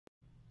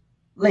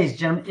Ladies and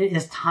gentlemen, it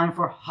is time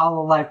for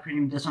Hololive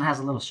Premium. This one has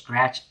a little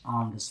scratch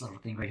on this little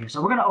thing right here.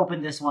 So we're going to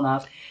open this one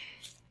up.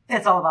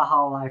 It's all about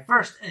Hololive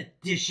First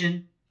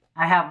Edition.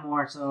 I have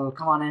more, so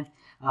come on in.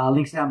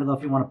 Links down below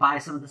if you want to buy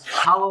some of this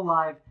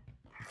Hololive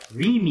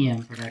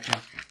Premium production.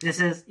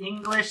 This is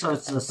English, so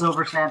it's the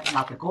silver stamp,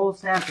 not the gold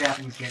stamp.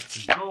 Japanese get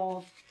some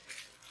gold.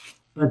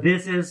 But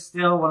this is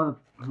still one of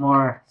the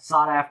more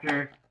sought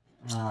after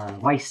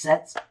Weiss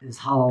sets is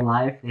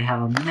Hololive. They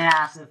have a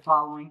massive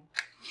following.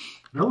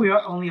 But we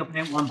are only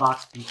opening one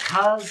box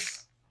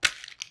because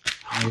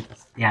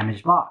it's a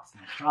damaged box.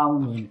 No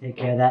problem, we're going to take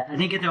care of that. I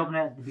didn't get to open it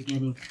at the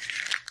beginning.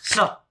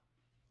 So,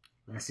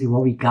 let's see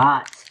what we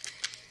got.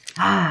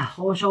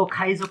 Hosho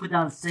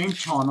Kaizokudan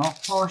Sencho no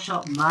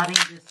Hosho Marin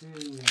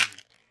desu.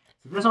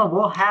 So this one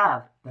will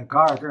have the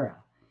Gargura.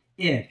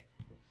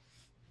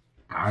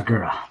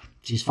 Gargura.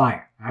 She's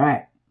fire.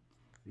 Alright.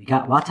 We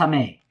got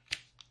Watame.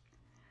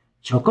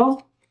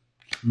 Choco.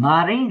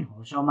 Marin.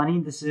 Hosho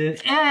Marin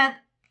desu. And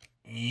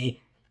a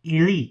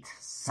Elite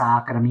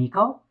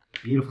Sakuramiko.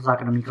 Beautiful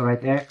Sakuramiko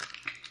right there.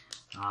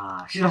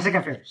 She's my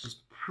second favorite. She's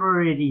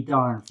pretty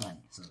darn funny.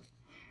 So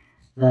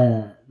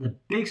the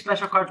big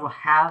special cards will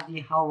have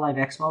the Hololive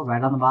Expo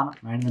right on the bottom,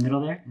 right in the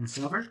middle there in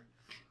silver.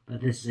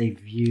 But this is a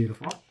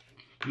beautiful.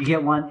 You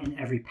get one in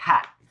every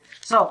pack.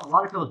 So a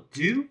lot of people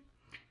do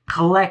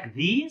collect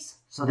these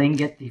so they can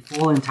get the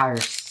full entire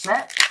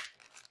set.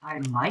 I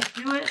might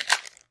do it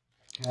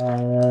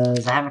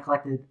because I haven't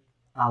collected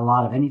a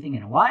lot of anything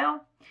in a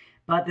while.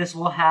 But this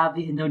will have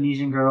the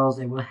Indonesian girls.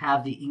 They will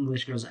have the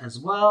English girls as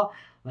well,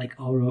 like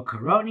Oro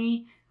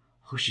Koroni,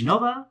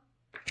 Hoshinova,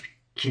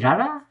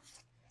 Kirara,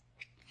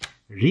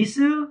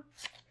 Risu.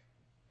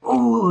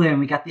 Oh, and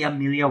we got the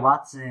Amelia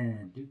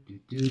Watson.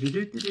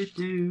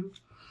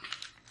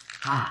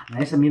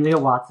 Nice Amelia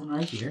Watson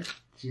right here.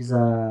 She's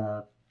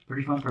a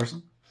pretty fun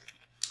person.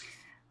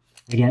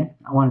 Again,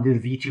 I want to do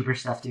the VTuber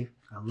stuff too.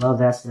 I love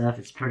that stuff.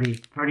 It's pretty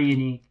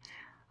unique.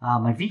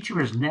 My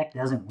VTuber's neck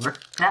doesn't work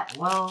that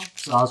well,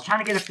 so I was trying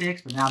to get it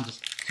fixed, but now I'm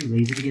just too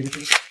lazy to get it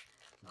fixed.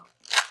 So,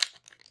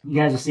 you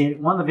guys will see it.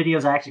 One of the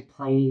videos I actually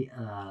play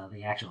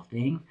the actual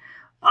thing.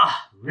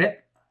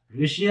 Rip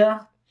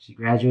Rushia. She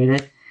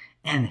graduated.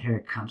 And here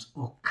comes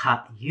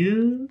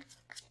Okayu.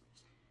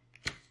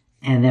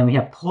 And then we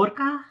have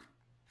Porka.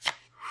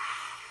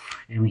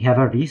 And we have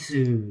a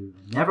Risu.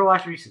 Never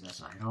watched Risu, that's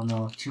why I don't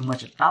know too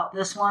much about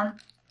this one.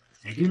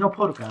 I do know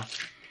Porka.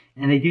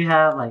 And they do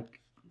have, like,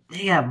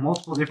 they have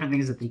multiple different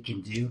things that they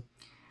can do.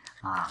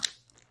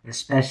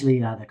 Especially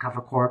the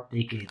Cover Corp.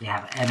 They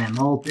have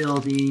MMO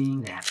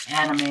building. They have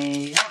anime.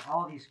 They have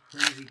all these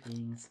crazy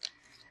things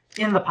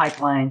in the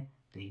pipeline.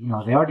 They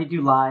already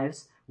do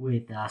lives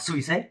with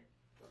Suisei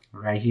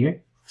right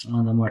here. One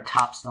of the more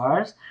top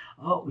stars.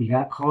 Oh, we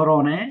got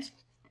Korone.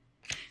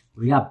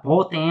 We got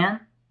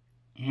Botan.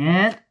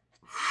 And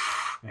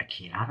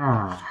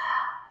Kirara.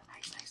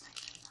 Nice.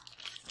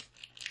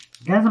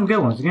 Getting some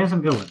good ones.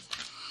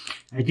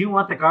 I do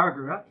want the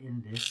Gargura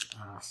in this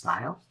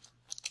style.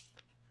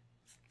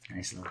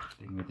 Nice little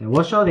thing right there.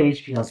 We'll show the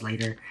HPLs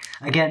later.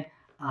 Again,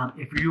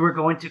 if you were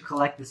going to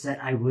collect the set,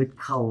 I would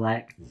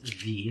collect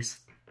these.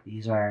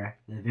 These are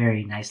the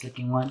very nice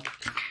looking one.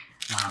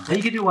 But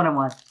you can do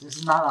one-on-one. This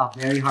is not a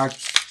very hard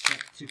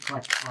set to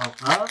collect all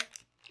of.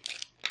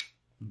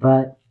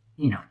 But,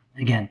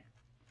 again,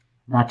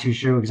 not too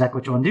sure exactly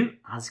what you want to do.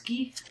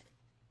 Azuki.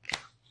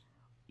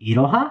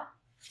 Iroha.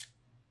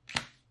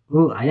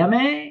 Ooh,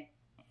 Ayame.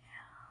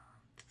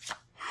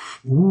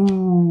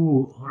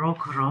 Ooh, Oro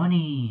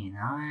Koroni.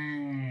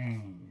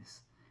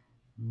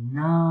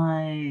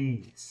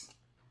 Nice.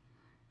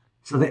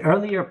 So the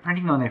earlier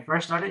printing when they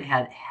first started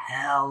had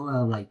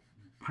hella like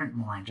print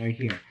lines right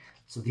here.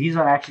 So these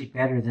are actually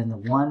better than the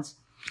ones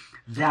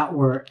that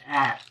were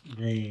at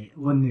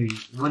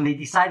when they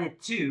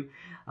decided to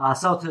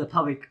sell to the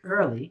public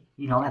early.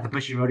 At the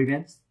Bushy Road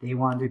events, they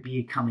wanted to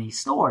become a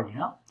store.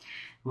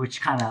 Which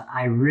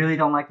I really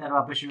don't like that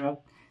about Bushy Road.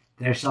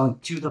 They're selling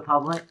to the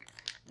public.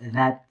 And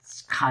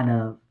that's kind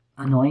of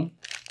annoying.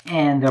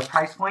 And their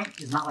price point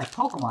is not like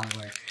Pokemon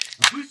where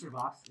a booster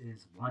box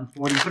is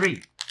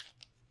 $143.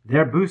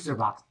 Their booster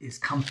box is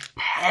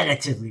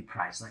competitively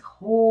priced. Like,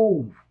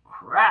 oh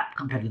crap,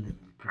 competitively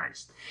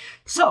priced.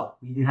 So,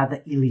 we do have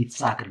the Elite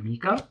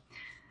Sakuramiko,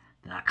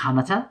 the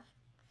Kanata,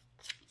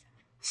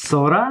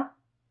 Sora,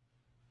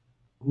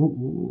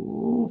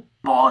 ooh,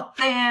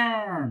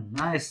 Botan!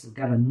 Nice,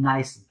 got a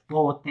nice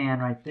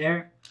Botan right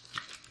there.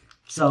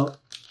 So,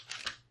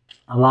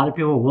 a lot of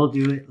people will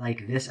do it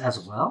like this as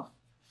well.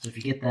 So if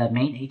you get the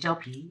main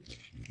HLP,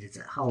 it's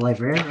a Hololive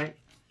Rare, right?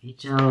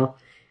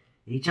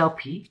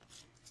 HLP.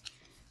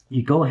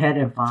 You go ahead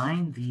and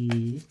find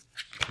the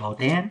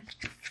Botan.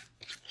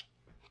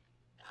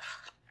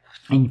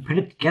 And you put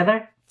it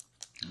together.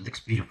 It looks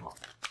beautiful.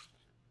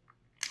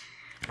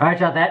 Alright,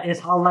 y'all. That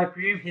is Hololive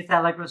Premium. Hit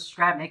that like button,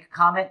 subscribe, make a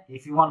comment.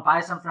 If you want to buy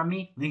some from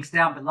me, links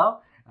down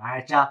below.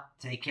 Alright, y'all.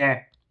 Take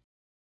care.